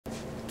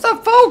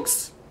up,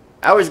 folks?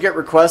 I always get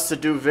requests to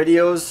do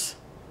videos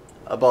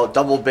about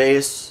double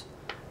bass,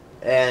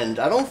 and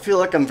I don't feel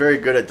like I'm very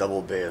good at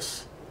double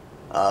bass.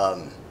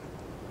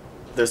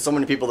 There's so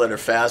many people that are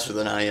faster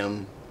than I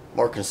am,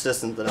 more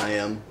consistent than I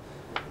am,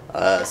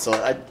 so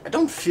I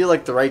don't feel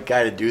like the right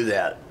guy to do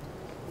that.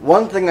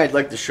 One thing I'd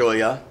like to show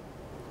you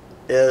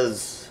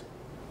is,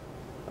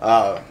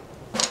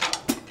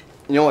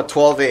 you know what,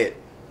 12/8.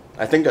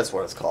 I think that's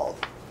what it's called.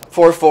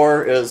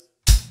 4/4 is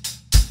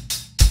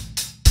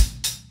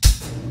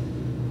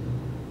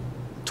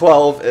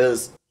 12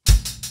 is,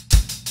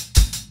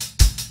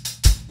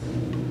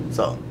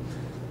 so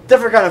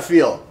different kind of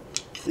feel.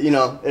 You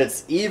know,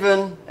 it's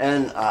even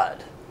and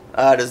odd.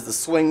 Odd is the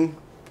swing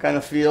kind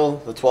of feel,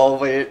 the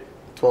 12/8,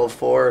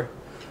 12/4.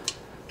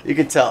 You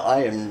can tell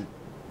I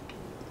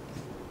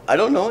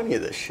don't know any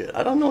of this shit.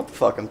 I don't know what the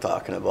fuck I'm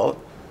talking about,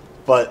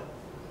 but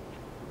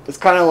it's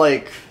kind of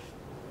like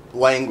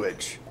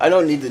language. I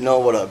don't need to know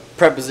what a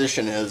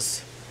preposition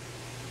is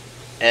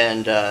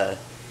and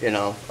you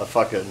know, a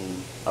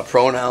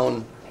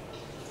pronoun.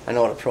 I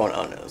know what a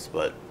pronoun is,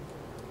 but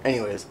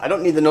anyways, I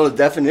don't need to know the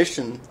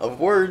definition of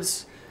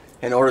words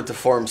in order to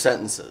form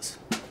sentences,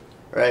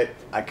 right?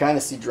 I kind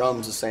of see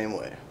drums the same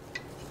way.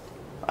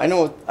 I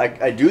know what,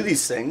 I do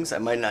these things, I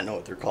might not know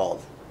what they're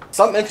called.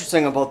 Something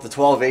interesting about the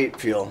 12/8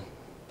 feel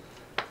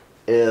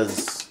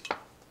is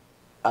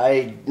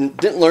I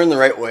didn't learn the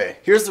right way.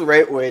 Here's the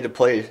right way to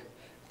play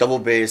double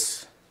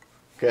bass,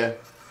 okay?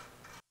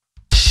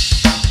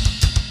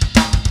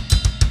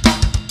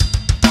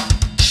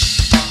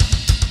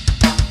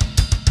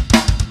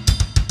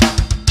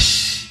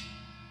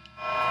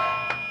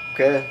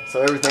 Okay, so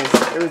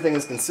everything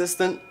is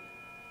consistent.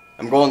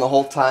 I'm going the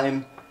whole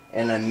time,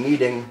 and I'm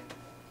meeting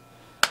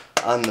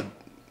on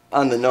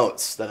the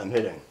notes that I'm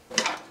hitting.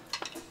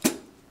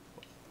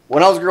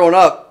 When I was growing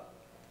up,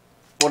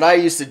 what I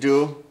used to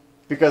do,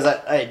 because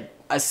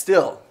I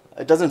still,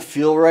 it doesn't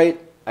feel right.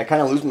 I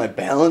kind of lose my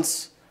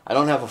balance. I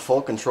don't have a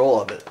full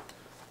control of it.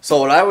 So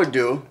what I would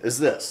do is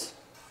this.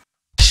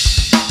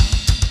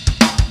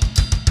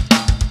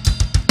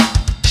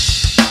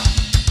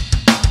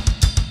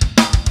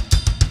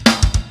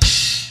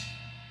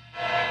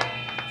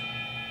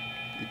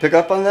 Pick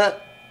up on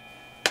that?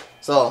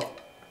 So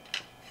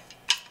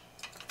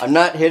I'm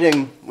not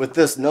hitting with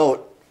this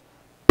note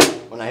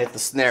when I hit the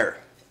snare,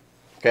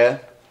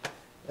 okay?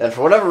 And for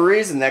whatever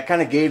reason, that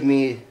kind of gave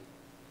me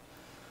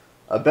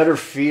a better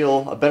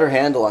feel, a better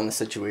handle on the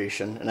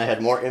situation, and I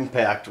had more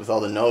impact with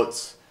all the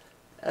notes.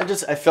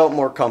 I felt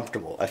more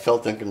comfortable. I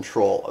felt in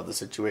control of the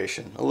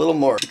situation a little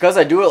more. Because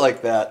I do it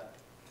like that,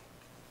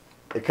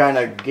 it kind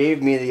of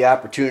gave me the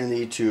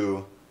opportunity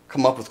to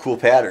come up with cool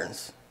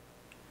patterns,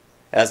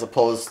 as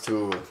opposed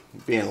to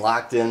being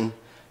locked in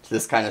to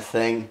this kind of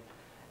thing.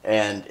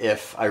 And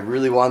if I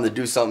really wanted to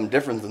do something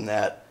different than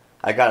that,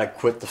 I gotta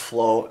quit the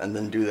flow and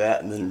then do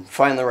that and then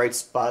find the right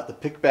spot to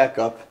pick back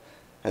up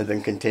and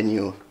then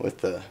continue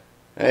with the,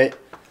 right?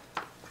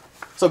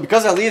 So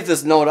because I leave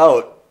this note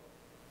out,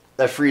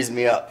 that frees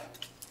me up.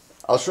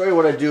 I'll show you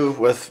what I do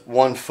with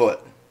one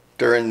foot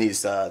during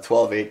these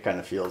 12/8 kind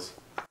of feels.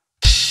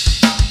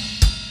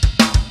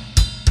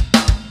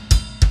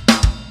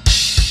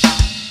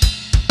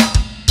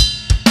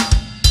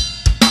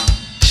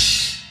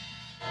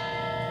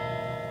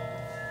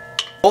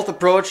 Both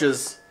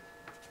approaches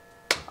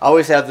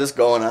always have this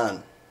going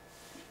on,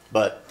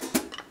 but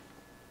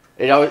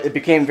it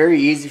became very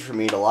easy for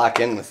me to lock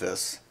in with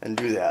this and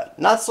do that.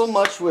 Not so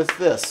much with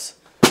this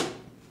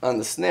on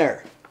the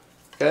snare,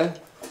 okay?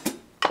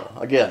 So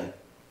again.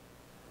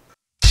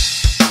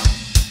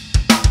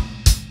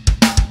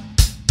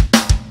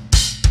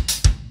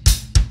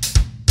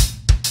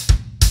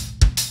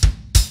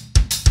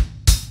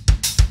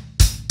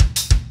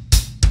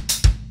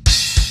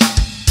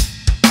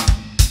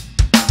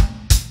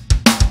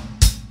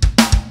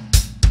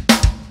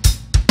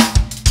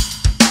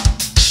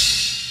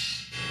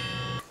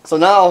 So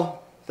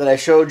now that I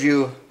showed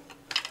you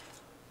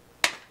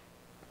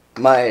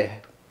my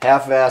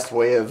half-assed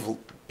way of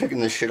picking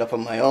this shit up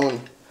on my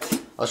own,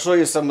 I'll show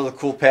you some of the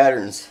cool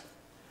patterns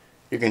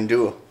you can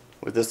do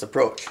with this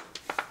approach.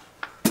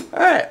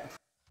 Alright.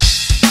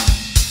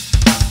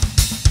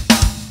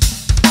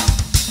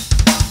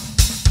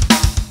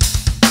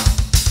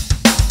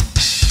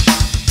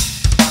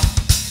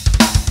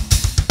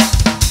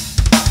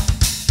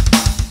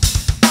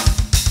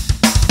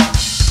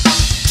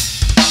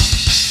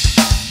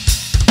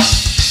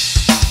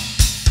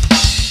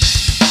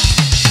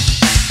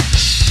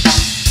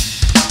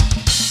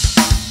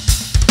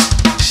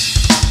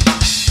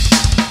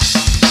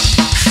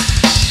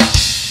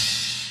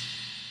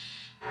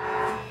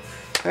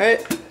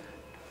 Alright,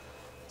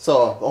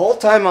 so the whole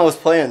time I was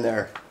playing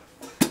there,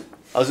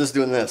 I was just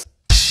doing this.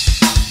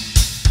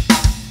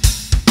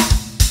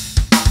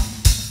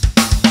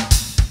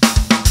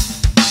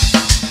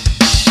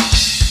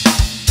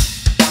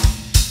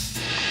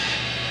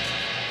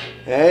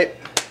 Alright,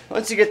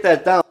 once you get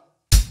that down,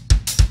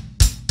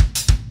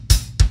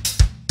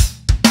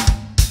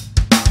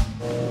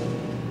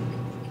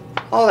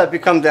 all that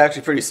becomes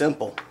actually pretty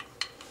simple.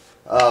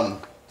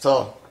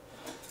 So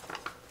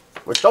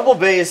with double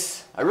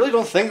bass, I really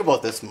don't think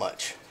about this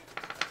much.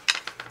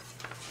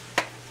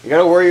 You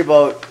gotta worry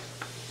about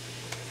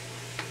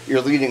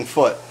your leading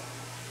foot.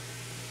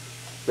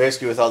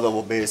 Basically, without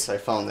double bass, I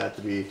found that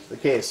to be the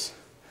case.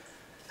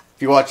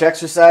 If you watch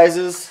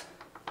exercises,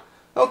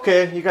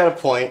 okay, you got a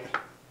point.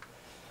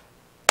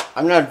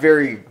 I'm not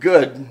very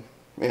good,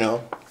 you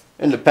know,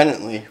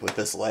 independently with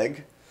this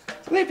leg.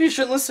 Maybe you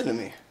shouldn't listen to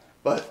me,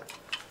 but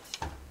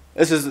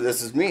this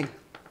is me.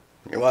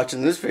 You're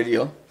watching this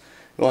video.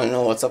 You want to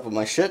know what's up with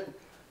my shit?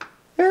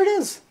 There it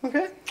is.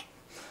 Okay.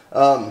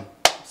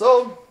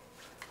 So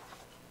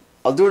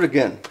I'll do it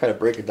again. Kind of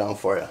break it down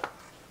for you.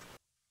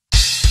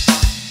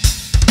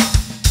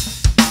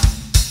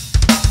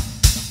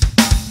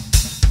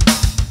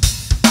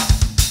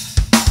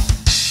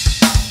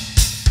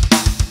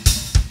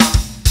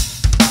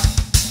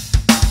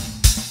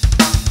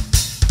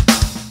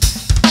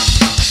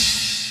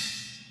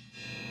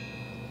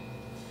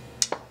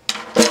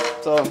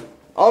 So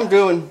all I'm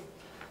doing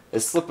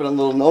is slipping a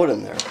little note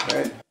in there,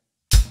 right?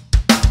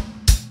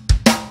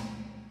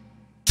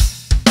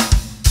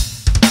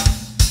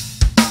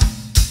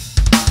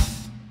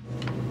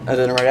 And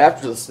then right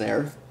after the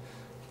snare,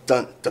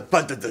 dun dun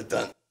dun dun dun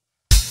dun.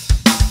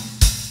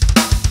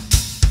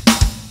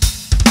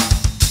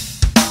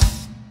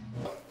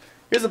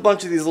 Here's a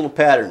bunch of these little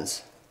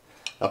patterns.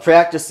 Now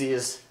practice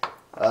these,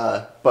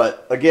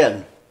 but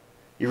again,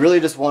 you really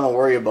just want to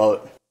worry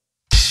about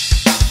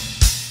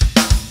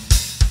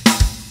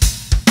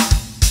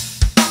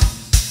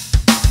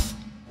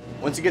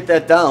once you get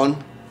that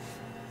down,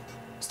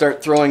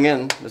 start throwing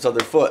in this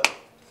other foot.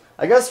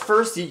 I guess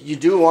first you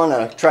do want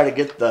to try to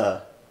get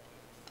the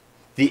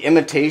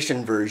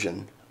imitation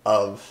version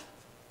of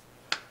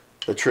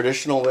the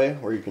traditional way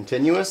where you're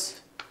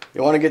continuous.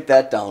 You want to get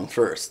that down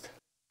first.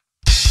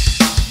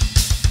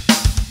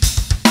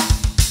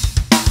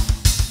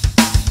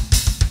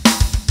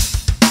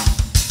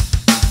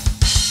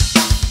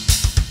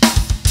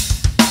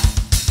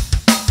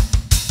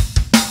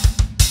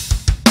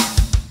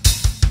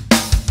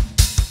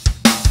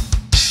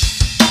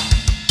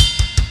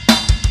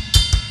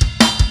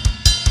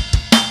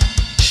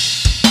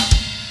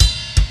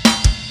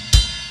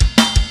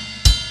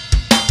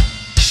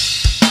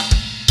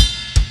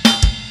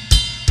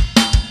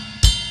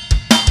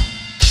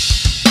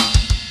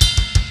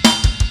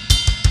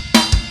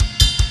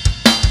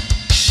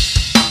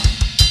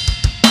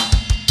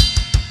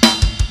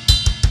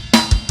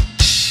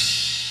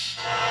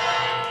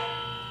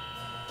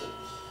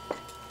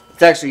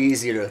 It's actually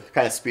easier to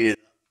kind of speed it up.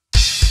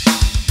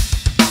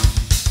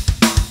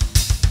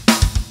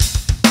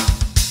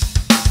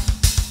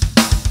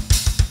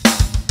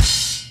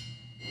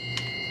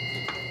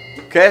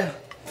 Okay,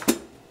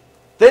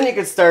 then you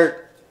can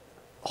start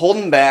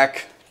holding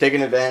back,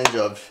 taking advantage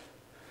of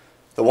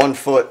the one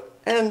foot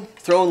and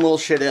throwing little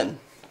shit in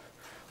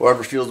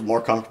wherever feels more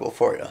comfortable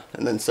for you,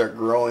 and then start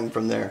growing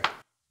from there.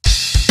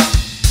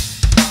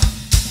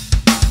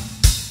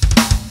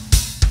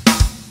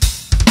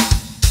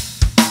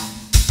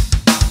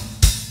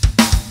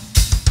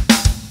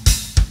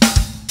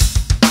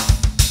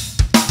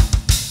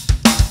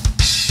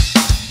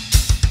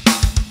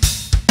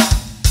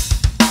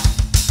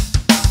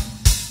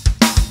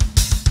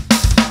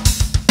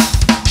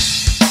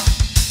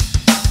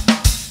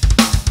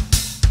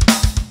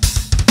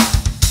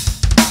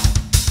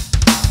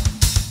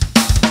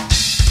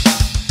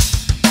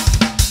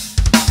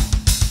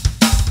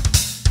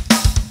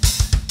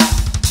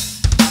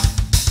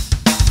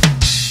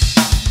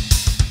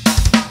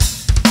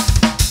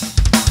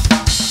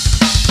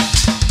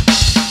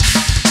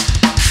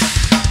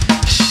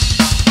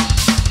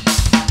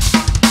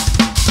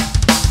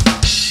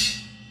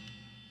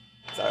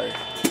 Sorry,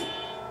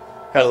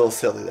 got a little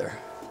silly there.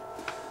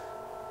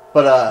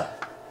 But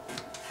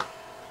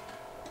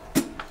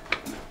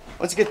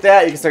once you get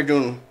that, you can start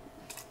doing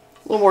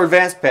a little more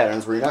advanced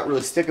patterns where you're not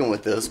really sticking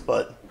with this,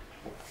 but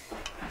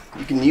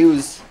you can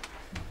use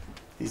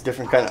these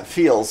different kind of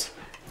feels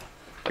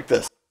like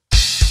this.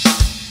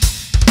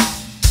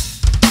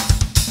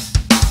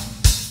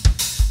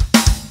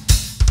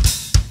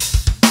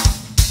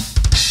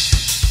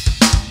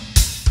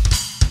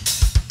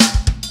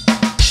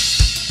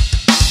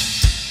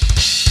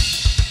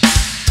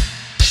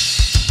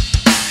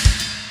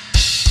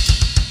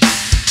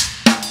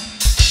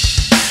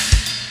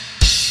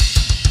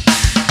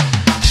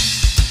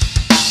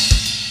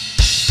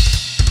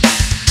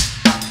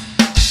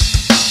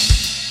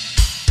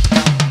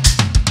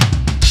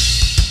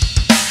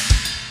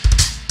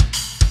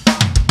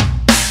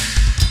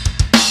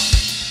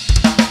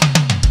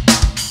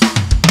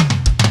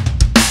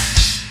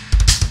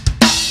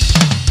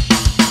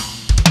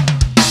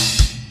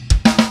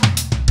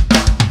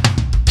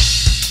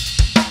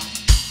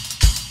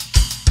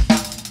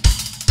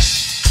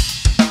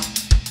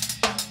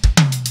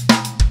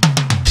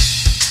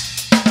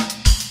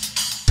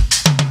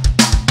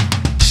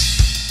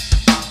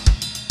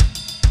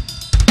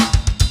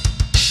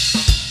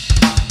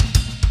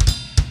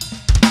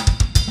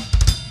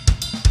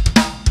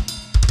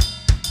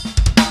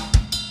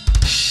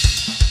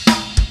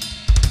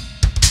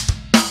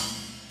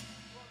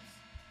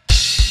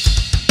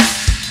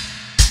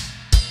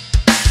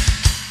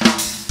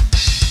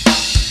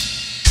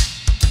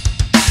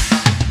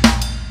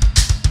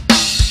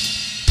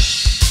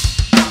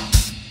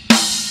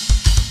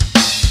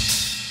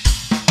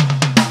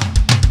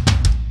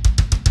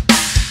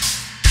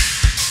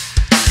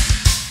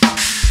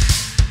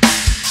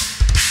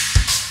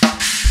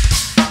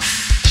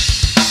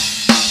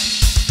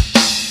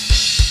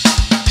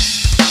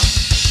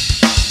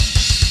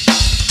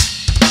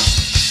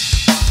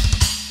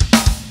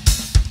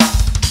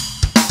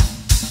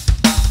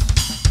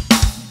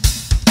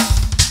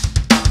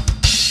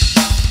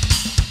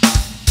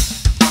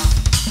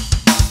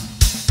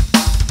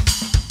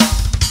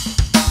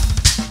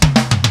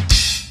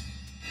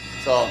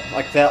 So,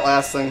 like that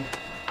last thing,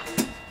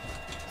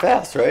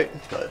 fast, right?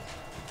 But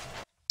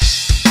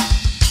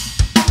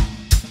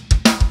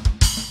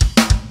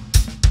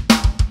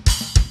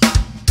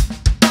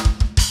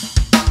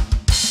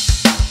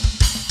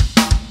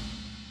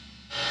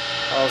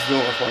I was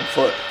doing it with one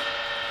foot.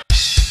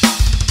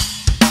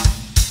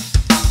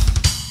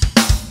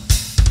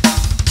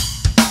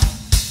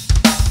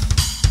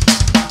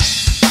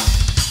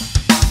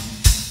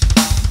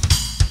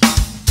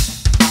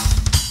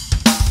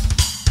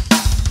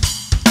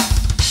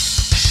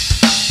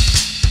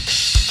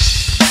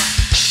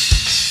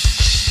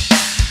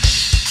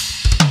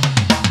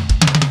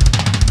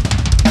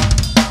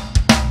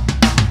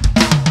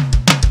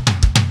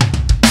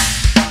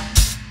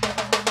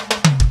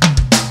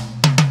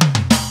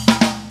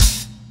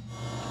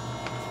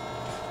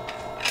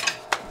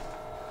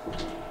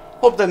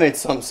 Hope that made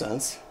some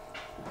sense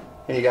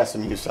and you got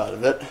some use out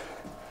of it.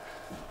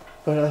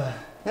 But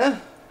yeah,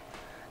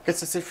 guess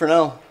that's it for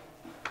now.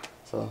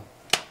 So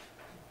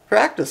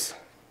practice.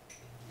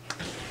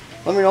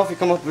 Let me know if you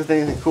come up with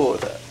anything cool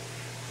with that.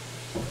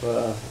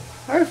 But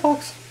alright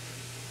folks.